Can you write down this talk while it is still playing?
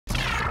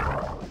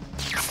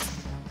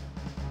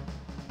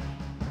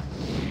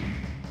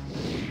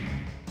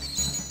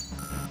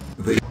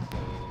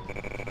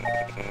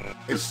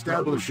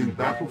Establishing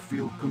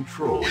battlefield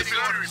control.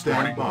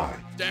 Stand by.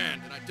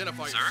 Stand and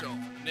identify yourself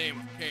in the name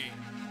of Cain.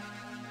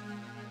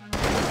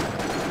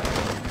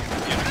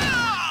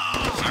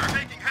 Sir,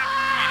 taking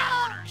heavy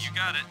orders. You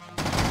got it.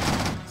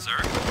 Sir.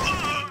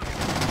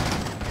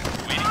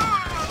 Waiting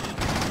orders.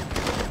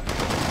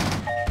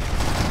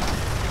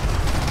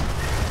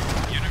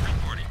 Unit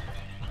reporting.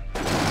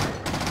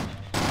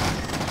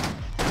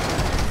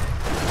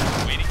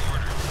 Waiting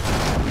orders.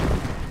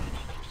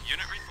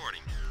 Unit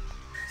reporting.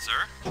 Sir.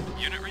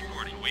 Unit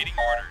reporting. Waiting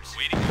orders.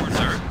 Waiting orders.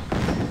 Sir.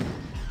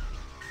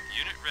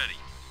 Unit ready.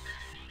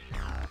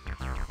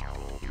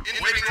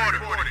 Waiting order.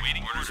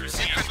 Waiting orders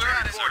received. Sir.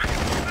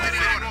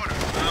 Waiting orders.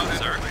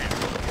 Sir.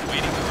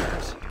 Waiting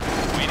orders.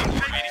 Waiting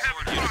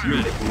orders.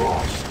 Unit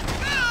lost.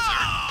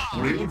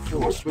 Sir.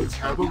 Reinforcements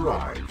have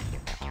arrived.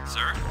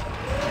 Sir.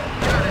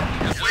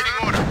 Waiting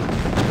order.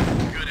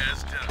 Good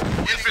as done.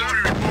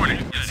 Infantry reporting.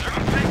 Yes, sir.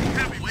 I'm taking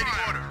heavy. Waiting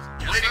orders.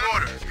 Waiting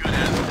orders. Good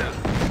as done.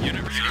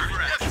 Unit reporting.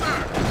 Yes, sir.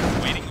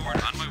 Waiting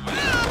order. On my way.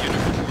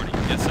 Unit reporting.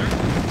 Yes, sir.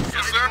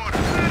 Yes, sir.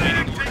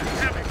 Waiting I'm taking orders.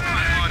 heavy.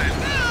 I'm on it.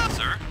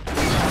 Sir.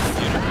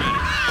 Unit ready.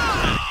 Unit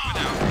ready.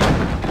 Moving out.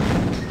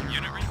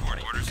 Unit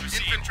reporting. Orders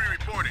received. Infantry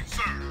reporting.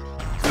 Sir.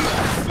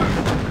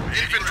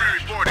 Infantry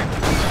reporting.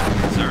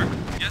 Sir.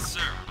 Yes,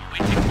 sir.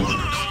 Waiting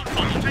orders.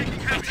 I'm taking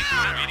heavy.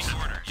 Waiting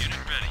order.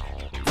 Unit ready.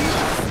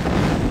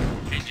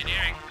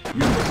 Engineering.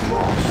 Unit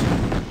lost.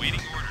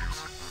 Waiting orders.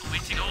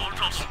 Waiting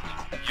orders.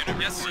 Unit.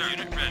 Yes, sir.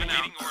 Unit ready.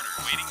 Waiting order.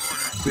 Waiting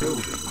orders.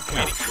 Building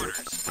Waiting captured.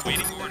 orders.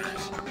 Waiting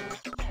orders.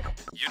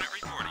 Unit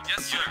reporting.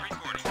 Yes, sir. Unit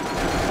reporting.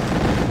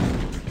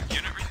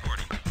 Unit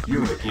reporting.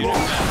 Unit Unit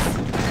lost.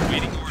 ready.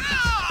 Waiting orders.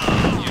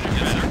 Unit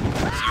yes, sir.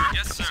 Sir.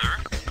 Yes, sir.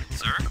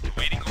 Sir.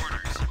 Waiting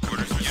orders.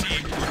 Orders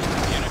received.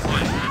 Unit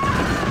ready.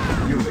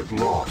 Unit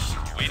lost.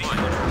 Waiting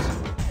orders.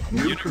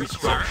 New Unit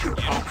construction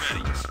sir. Unit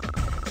ready. options.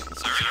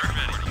 Sir. Unit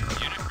ready.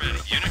 Unit ready.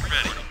 Unit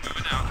ready.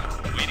 Moving out.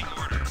 Waiting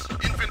orders.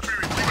 Infantry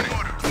reporting.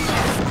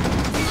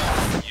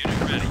 Unit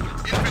ready.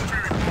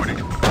 Infantry reporting.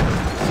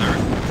 Sir.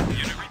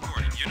 Unit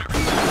reporting. Unit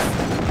reporting.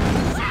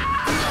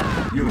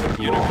 Unit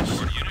Unit lost.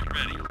 reporting. Unit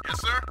ready. Yes,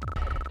 sir.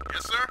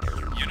 Yes, sir.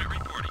 Unit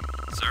reporting.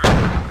 Sir.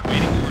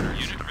 Waiting order.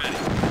 Unit ready.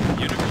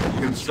 Unit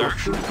reporting.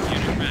 Construction Sir.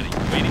 Unit ready.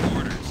 Waiting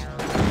orders.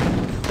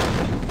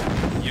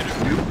 Unit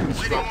New ready.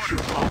 construction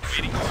options.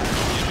 Waiting orders.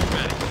 Unit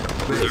ready.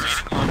 Base Sir.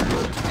 under.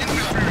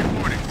 Infantry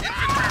reporting.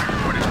 Infantry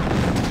reporting.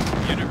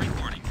 Unit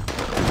reporting.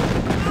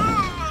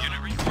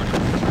 Unit reporting.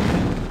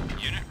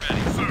 Unit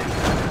ready. Sir.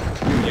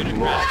 Unit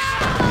lost.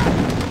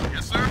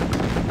 Yes, sir.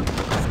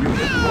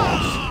 Unit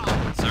lost.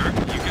 Sir.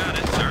 You got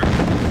it, sir.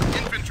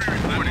 Infantry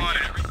reporting.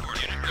 Unit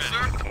reporting. Unit Yes,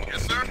 ready. sir.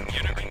 Yes, sir.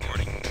 Unit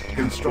reporting.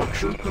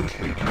 Construction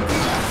complete.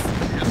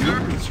 Yes, New sir.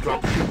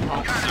 construction Sir.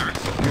 options.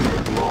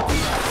 Unit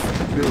lost.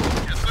 Building.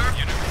 Yes, sir.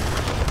 Unit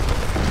reporting.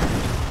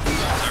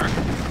 Sir.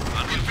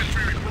 On my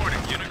Infantry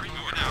reporting. unit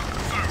moving out.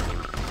 Sir.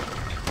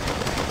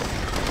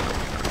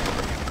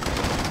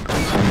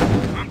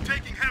 I'm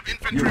taking heavy.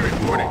 Infantry Unit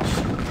reporting. lost.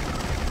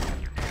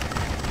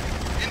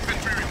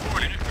 Infantry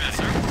reporting. Unit ready.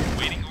 Sir.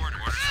 Waiting order.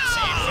 Orders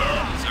received.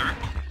 Sir.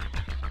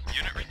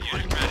 Unit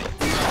ready.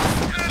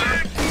 Yes, sir.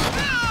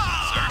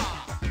 Sir.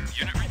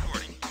 Unit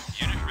reporting.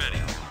 Unit ready.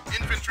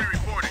 Infantry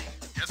reporting.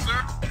 Yes, sir.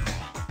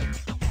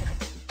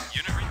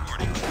 Unit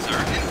reporting. Sir.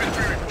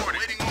 Infantry reporting.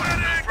 Waiting order.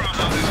 No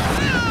problem.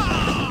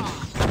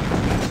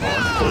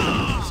 On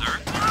hold. Sir.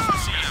 Orders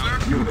received. Sir.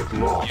 Unit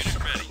lost. Unit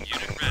ready.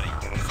 Unit ready.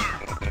 Sir.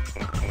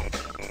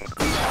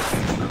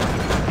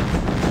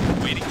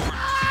 Waiting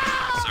orders.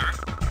 Sir.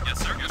 Yes,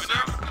 sir. Yes, Moving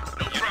sir. out.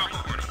 No Unit problem.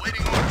 reporting.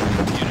 Waiting order.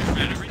 Unit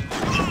ready.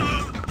 Reporting.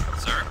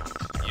 Sir.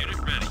 Unit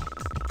ready.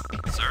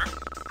 Sir.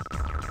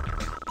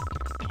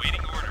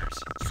 Waiting orders.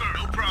 Sir.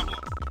 No problem.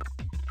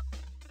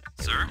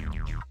 Sir.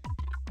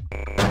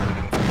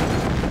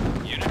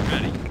 Unit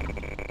ready.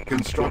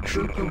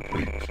 Construction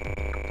complete.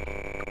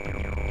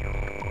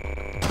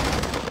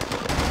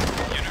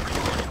 Unit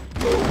reporting.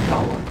 Low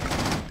power.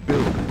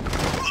 Building.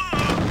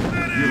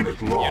 Unit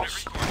Unit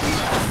lost. reporting.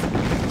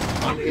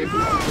 Unable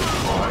to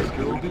supply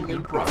building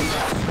in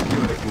progress.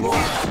 Unit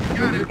lost.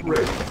 Unit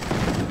ready.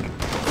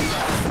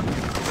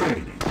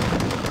 Training.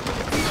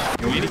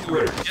 Unit Waiting orders.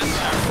 ready. Yes,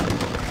 sir.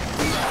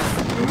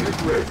 Unit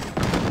ready.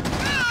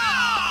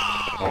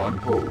 On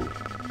hold.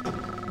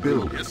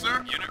 Building. Yes, sir.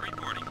 Unit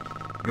reporting.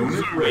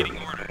 Unit ready. Waiting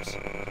orders.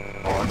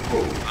 On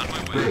hold. On my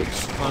way.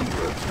 Base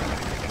under attack.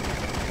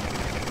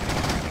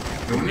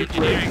 Unit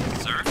Engineering, ready.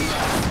 sir.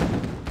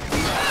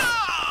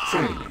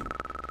 Training.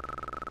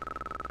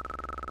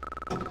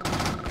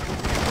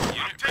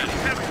 Unit ready.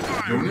 Heavy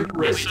fire. Unit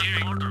ready.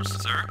 Engineering orders,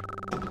 sir.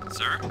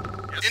 Sir.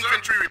 Yes,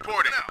 infantry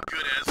reporting.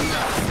 Good as done.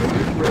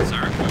 Unit ready.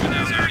 Sir. Moving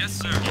out. Sir. Yes,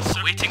 sir. Yes,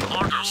 sir. Waiting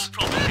orders.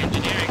 Problem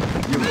engineering.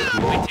 Unit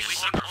lost.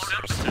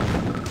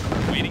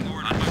 Waiting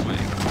order. On my way.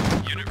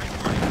 Unit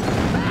reporting.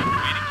 Waiting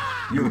order.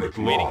 Unit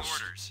Waiting lost.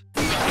 orders.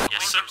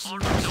 Yes, sir.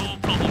 No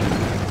problem.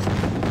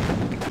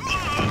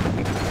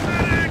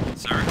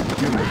 Sir.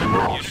 Unit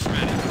lost. Unit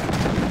ready.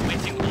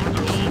 Waiting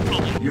order. No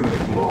problem.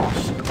 Unit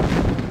lost.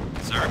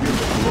 Sir.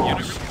 Unit Unit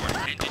lost. reporting.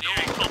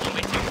 Engineering problem.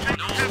 Waiting order.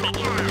 No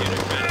problem.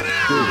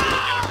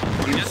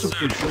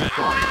 Official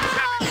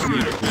fire.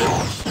 Unit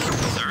lost.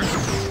 Sir.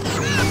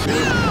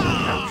 Building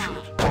captured.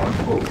 On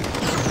hold.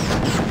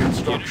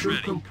 Construction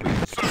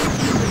complete.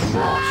 Unit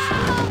lost.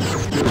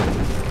 Building.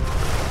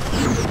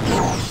 Unit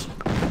lost.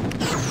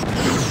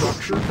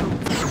 Construction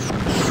complete.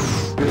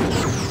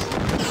 Building.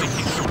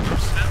 Waiting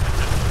orders.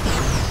 Affirmative.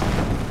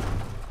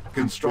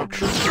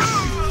 Construction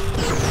complete.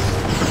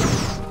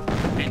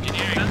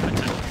 Engineering.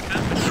 Affirmative.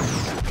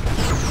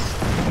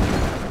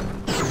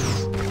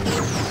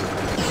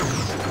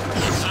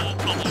 Yes, no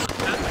problem.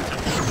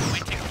 Affirmative.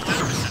 Waiting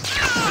orders.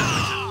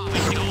 Affirmative.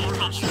 Waiting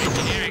orders.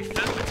 Engineering.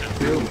 Affirmative.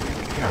 Building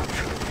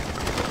captured.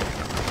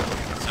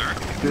 Sir.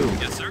 Building.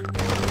 Yes, sir.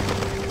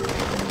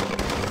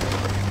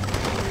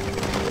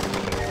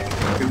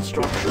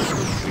 Construction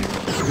complete.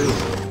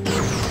 Building.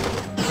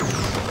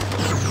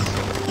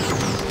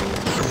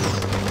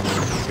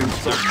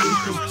 Construction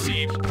complete.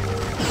 Received.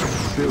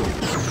 Building.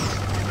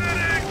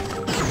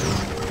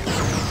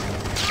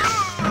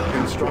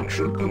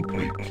 Construction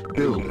complete.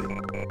 Building.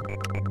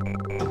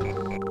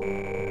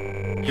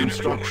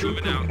 Construction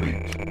Moving out.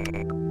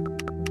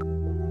 complete.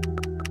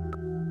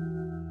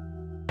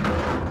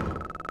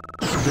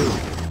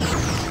 Building.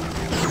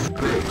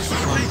 Base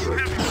under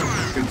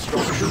attack.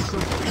 Construction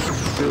complete.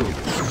 Building.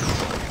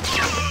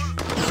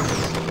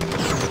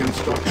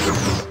 Construction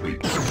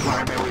complete.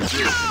 Primary building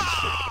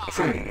site.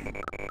 Training.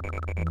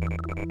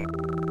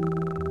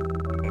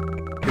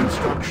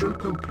 Construction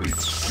complete.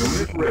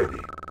 Unit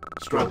ready.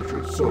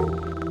 Structure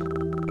sold.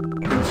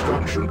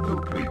 Construction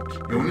complete.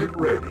 Unit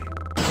ready.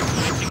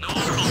 Waiting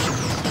orders.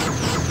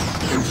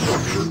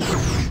 Construction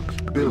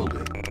complete.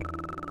 Building.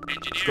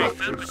 Engineering.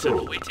 Structure Affirmative.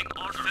 sold. Waiting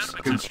orders.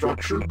 Affirmative.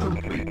 Construction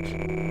complete.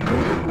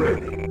 Unit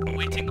ready.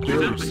 Waiting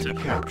Building affirmative.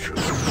 captured.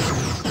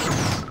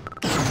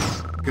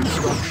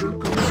 Construction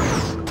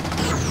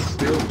complete.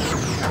 Building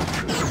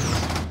captured.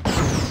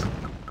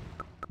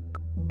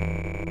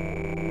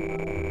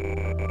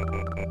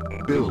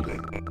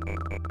 Building.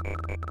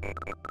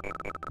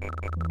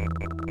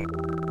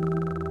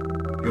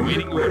 Unit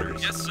Waiting ready.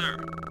 orders. Yes, sir.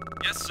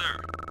 Yes, sir.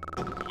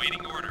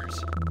 Waiting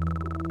orders.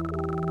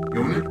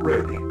 Unit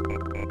ready.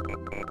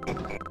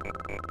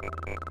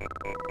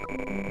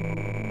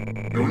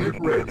 Unit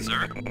ready.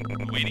 Sir.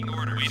 Waiting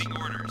orders. Waiting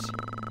orders.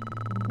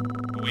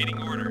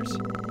 Waiting orders.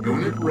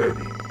 Unit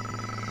ready.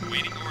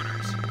 Waiting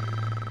orders.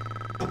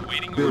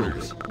 Waiting Building.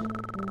 orders.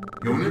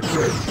 Unit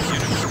ready.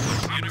 Unit.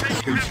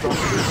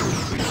 Construction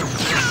complete.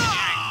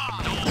 Engineering.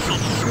 No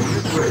problem.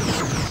 Unit ready.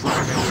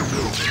 Primary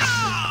building.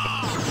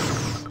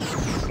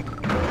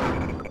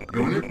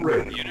 Unit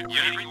ready. Unit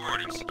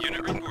reporting.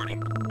 Unit reporting.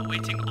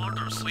 Awaiting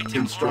orders. Waiting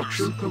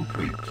Construction orders.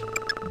 complete.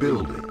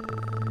 Building.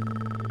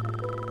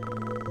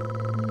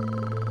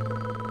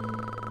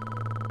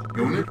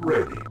 Unit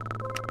ready.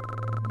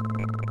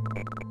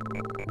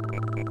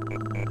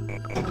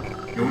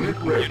 Unit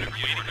ready. Unit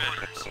waiting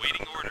orders.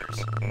 Waiting orders.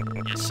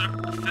 Yes, sir.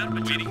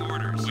 Affirmative. Waiting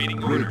orders. Waiting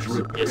Bridge orders.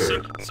 repaired. Yes,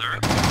 sir. Sir.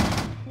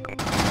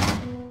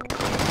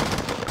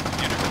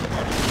 Unit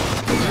reporting.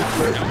 Unit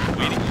ready. No,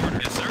 waiting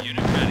orders. Yes, sir.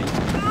 Unit ready.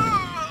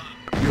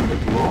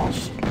 Unit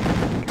lost.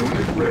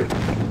 Unit ready.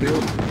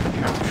 Building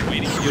captured.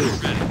 Waiting. Unit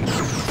ready.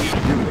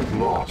 Unit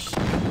lost.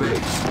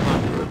 Base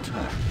under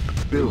attack.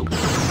 Building.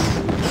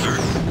 Sir.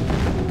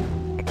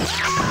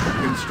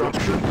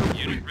 Construction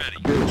complete. Unit ready.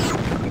 Building.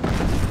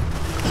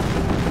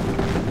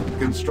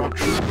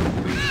 Construction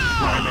complete.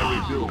 Primary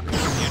building.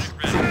 Unit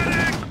ready.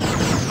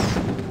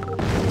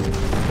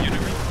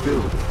 Unit ready.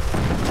 Building.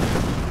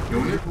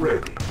 Unit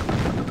ready.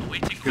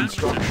 Awaiting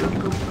Construction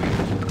affirmative.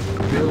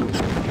 complete.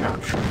 Building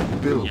captured.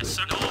 Building. Yes,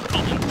 sir. No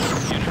problem.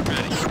 Unit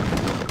ready.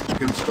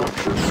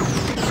 Construction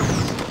complete.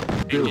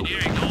 Building.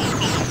 Engineering. No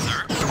problem, sir.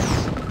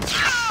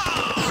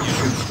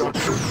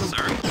 Construction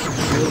Sir.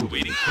 complete. Building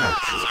Waiting.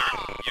 captured. Sir.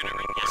 Unit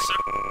ready. Yes, sir.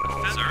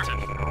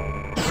 Affirmative.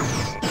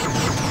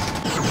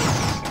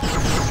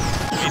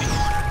 Waiting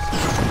orders.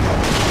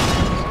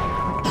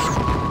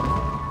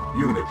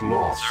 Unit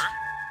lost. Sir.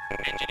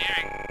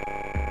 Engineering.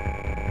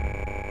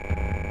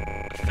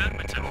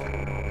 Affirmative.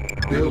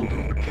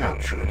 Building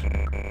captured.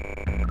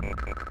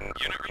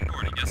 Unit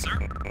reporting. Yes, sir.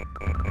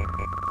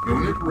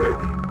 Unit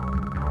ready.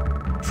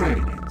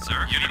 Training. Sir.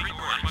 Unit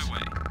reporting. On my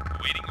way.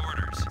 Awaiting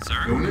orders. Sir.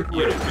 Unit Unit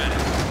ready. ready.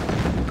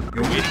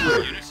 Unit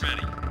ready. Unit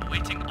ready.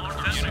 Awaiting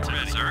orders. Unit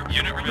ready, sir.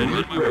 Unit ready.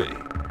 Unit On my way. ready.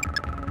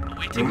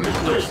 Awaiting Unit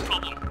orders. ready. No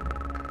problem.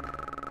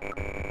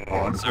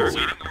 On Sir. hold.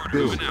 Waiting orders.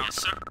 Building. Yes,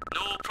 sir.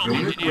 No problem.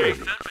 Unit Engineering.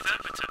 ready.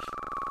 Affirmative.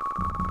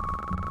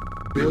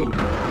 Building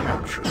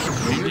captured. Unit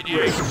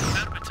Engineering. ready.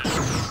 Affirmative.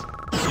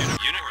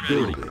 Unit ready.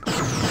 Building.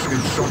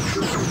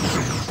 Construction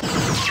complete.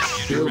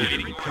 Building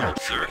Waiting orders,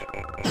 captured. sir.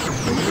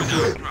 Unit No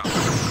ready.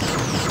 problem.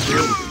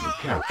 Building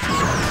captured.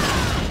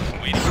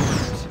 Waiting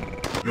orders.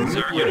 Unit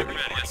Sir. Unit ready.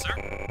 ready. Yes, sir.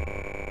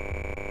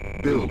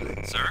 Building.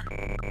 Sir.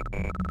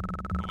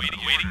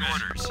 Waiting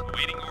orders.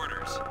 Waiting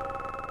orders.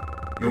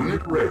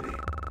 Unit ready.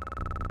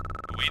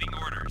 Awaiting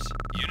orders.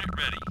 Unit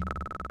ready.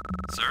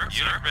 Sir.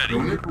 Unit ready.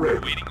 Unit ready.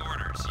 Waiting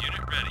orders.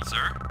 Unit ready.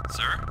 Sir.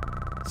 Sir.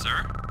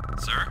 Sir.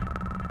 Sir.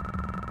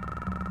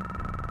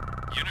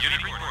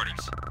 Unit reporting.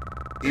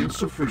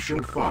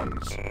 Insufficient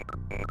funds.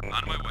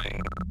 On my way.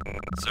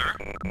 Sir?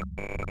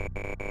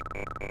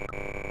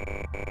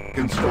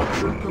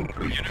 Construction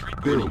complete. Unit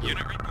reporting. Building.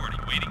 Unit reporting.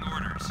 Waiting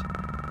orders.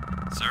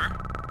 Sir?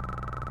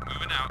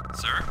 Moving out.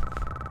 Sir?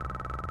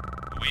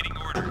 Waiting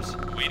orders.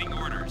 Waiting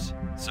orders.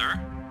 Sir?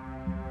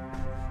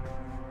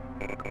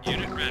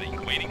 Unit ready.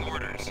 Waiting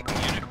orders.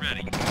 Unit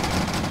ready.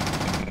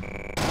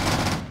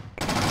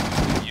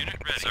 Unit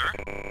ready. Sir?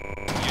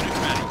 Unit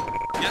ready.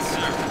 Yes,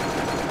 sir.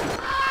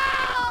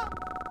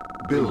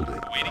 Building.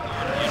 Waiting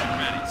order. Unit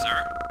ready, sir.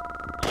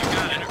 You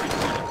got it.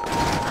 Reporting.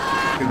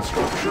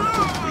 Construction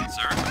complete.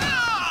 Sir?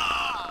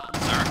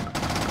 Sir?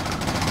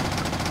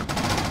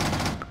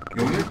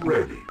 Unit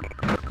ready.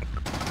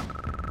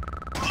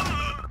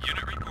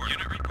 Unit report.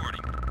 Unit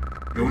reporting.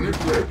 Unit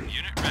ready.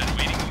 Unit ready.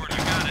 Waiting order.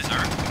 You got it,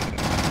 sir.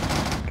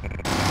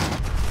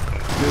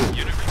 Building.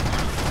 Unit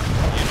reporting.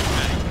 Unit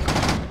ready.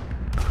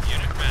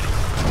 Unit ready.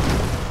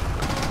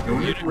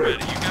 Unit Unit ready.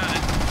 ready. You got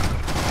it.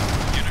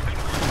 Unit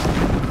reporting.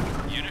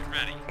 Unit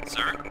ready,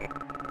 sir.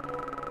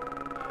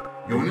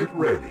 Unit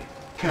ready.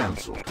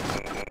 Cancelled.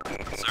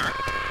 Sir?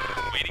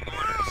 Waiting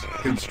orders.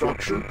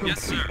 Construction complete.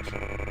 Yes, sir.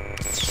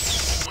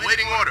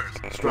 Waiting orders.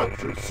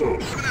 Structure sold.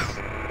 Moving out.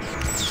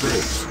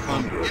 Base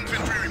under.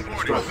 Infantry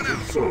reporting. Moving Structure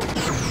out. sold.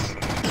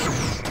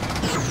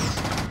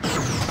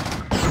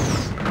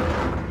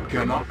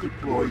 Cannot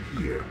deploy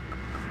here.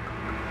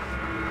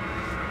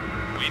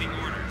 Waiting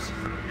orders.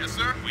 Yes,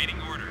 sir.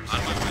 Waiting orders. On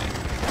my way.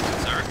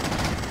 Sir?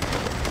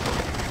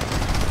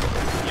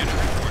 Unit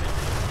reporting.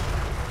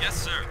 Yes,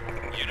 sir.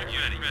 Unit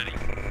ready.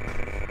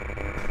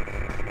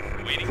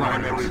 Waiting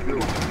Primary orders.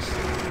 buildings.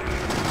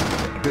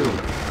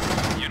 Building.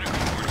 Unit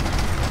reporting.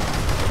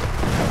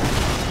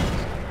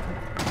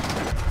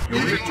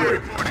 Unit Infantry ready.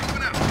 reporting.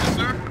 Moving out. Yes,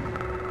 sir.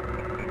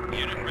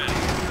 Unit ready.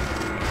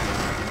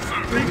 Sir,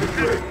 Unit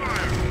ready.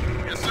 fire.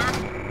 Yes, sir.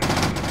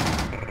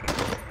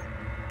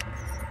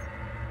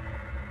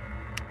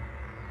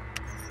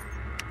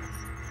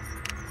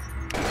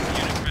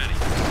 Unit ready.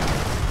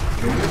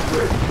 Unit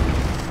ready.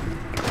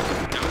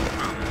 No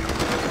problem.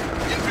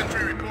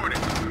 Infantry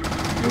reporting.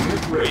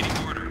 Unit ready. Waiting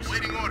orders.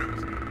 Waiting orders.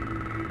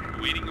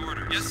 Waiting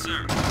orders. Yes, sir.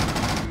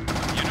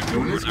 Unit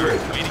Unit sir.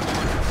 ready. Waiting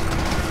orders.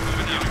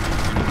 Moving out.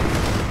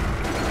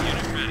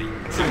 Unit ready.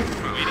 Training.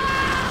 Waiting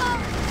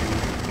orders.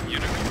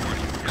 Unit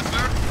reporting. Yes,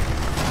 sir.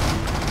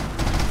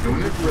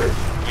 Unit ready.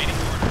 Waiting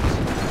orders.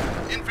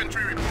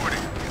 Infantry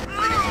reporting.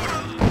 Waiting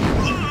orders.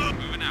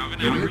 Moving out.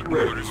 Unit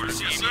ready. Orders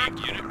received. Yes, sir.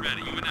 Unit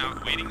ready. Moving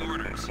out. Waiting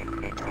orders.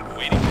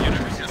 Waiting.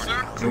 Unit Yes,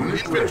 reporting. sir. Unit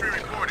Infantry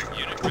ready. reporting.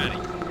 Unit ready.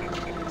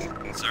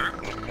 Sir?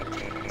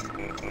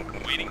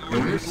 Waiting Unit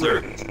orders, sir.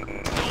 ready.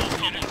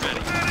 Unit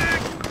ready.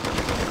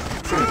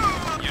 Training.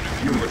 Unit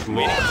Unit reporting.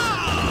 lost.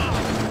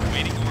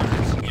 Waiting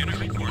orders. Unit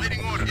reporting.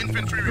 Waiting order.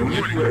 Infantry Unit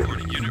reporting. ready.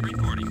 Reporting. Unit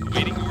reporting.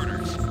 Waiting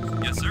orders.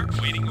 Yes, sir.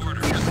 Waiting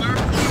orders. Yes, sir.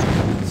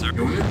 Sir.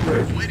 Unit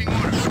ready. Waiting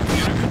orders.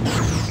 Unit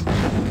reporting.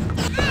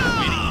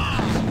 Waiting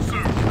orders.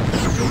 Sir.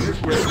 Unit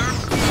Yes, ready. sir.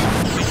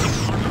 Waiting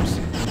orders.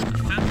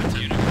 Affirmative.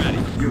 Unit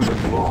ready. Unit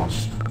lost.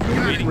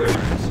 Unit Waiting ready.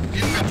 orders.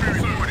 Infantry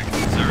reporting.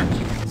 Sir.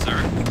 Sir.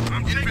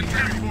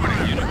 Infantry reporting.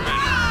 Unit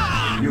ready.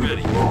 Unit Unit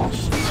ready.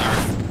 lost. Sir.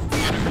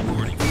 Unit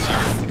reporting. Sir.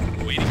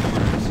 Waiting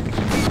orders.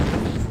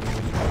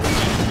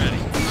 Unit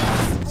ready.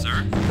 Sir.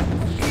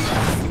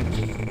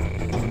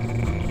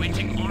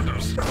 Waiting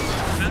orders.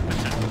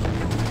 Affirmative.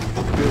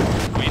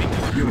 Building. Waiting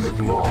orders. Unit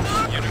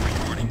lost. Unit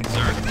reporting.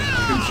 Sir.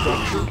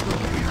 Construction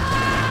complete.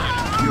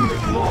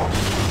 Unit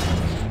lost.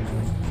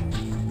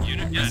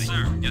 Unit yes,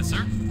 sir. Yes,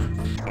 sir.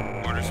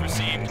 Orders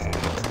received.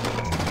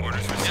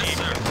 Orders received. Yes,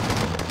 sir.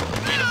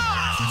 Waiting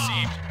orders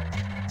received.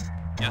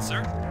 Yes,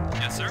 sir.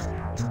 Yes, sir.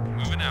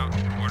 Moving out.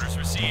 Orders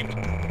received.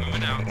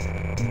 Moving out.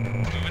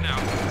 Moving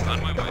out. On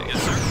my way.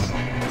 Yes, sir.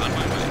 On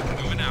my way.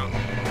 Moving out.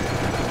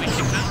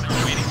 Waiting orders.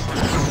 Waiting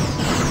orders.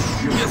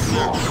 Unit Yes, sir.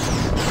 lost.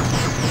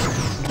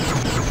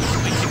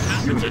 Waiting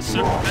Unit orders,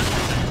 sir.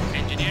 lost.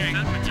 Engineering.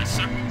 Yes,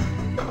 sir.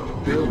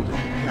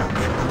 Building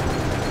captured.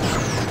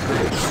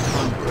 Base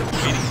under.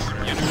 Waiting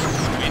order. Unit.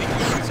 Waiting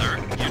order, sir.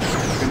 Unit.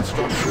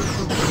 Construction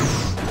complete.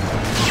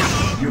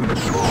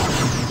 Unit lost.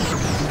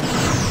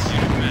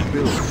 Unit ready.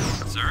 Building.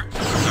 Sir.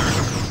 Sir.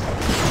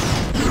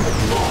 Unit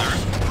lost.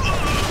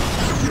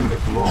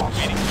 Unit lost.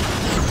 Waiting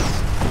orders.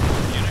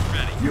 Unit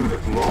ready.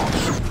 Unit lost.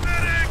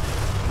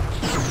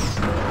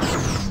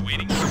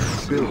 Waiting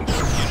orders. Building.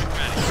 Unit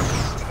ready.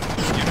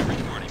 Unit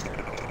reporting.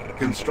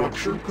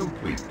 Construction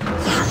complete. Sir.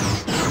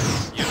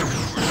 Unit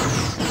reporting.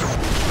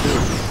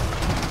 Building.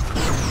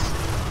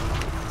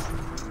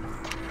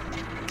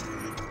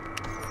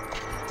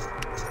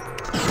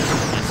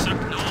 Yes, sir.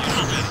 No,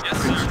 unit ready. Yes,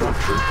 sir.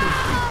 Construction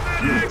complete.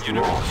 Unit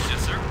Unit lost.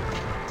 yes, sir.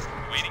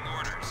 Waiting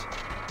orders.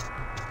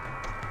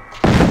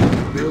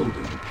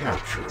 Building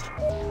captured.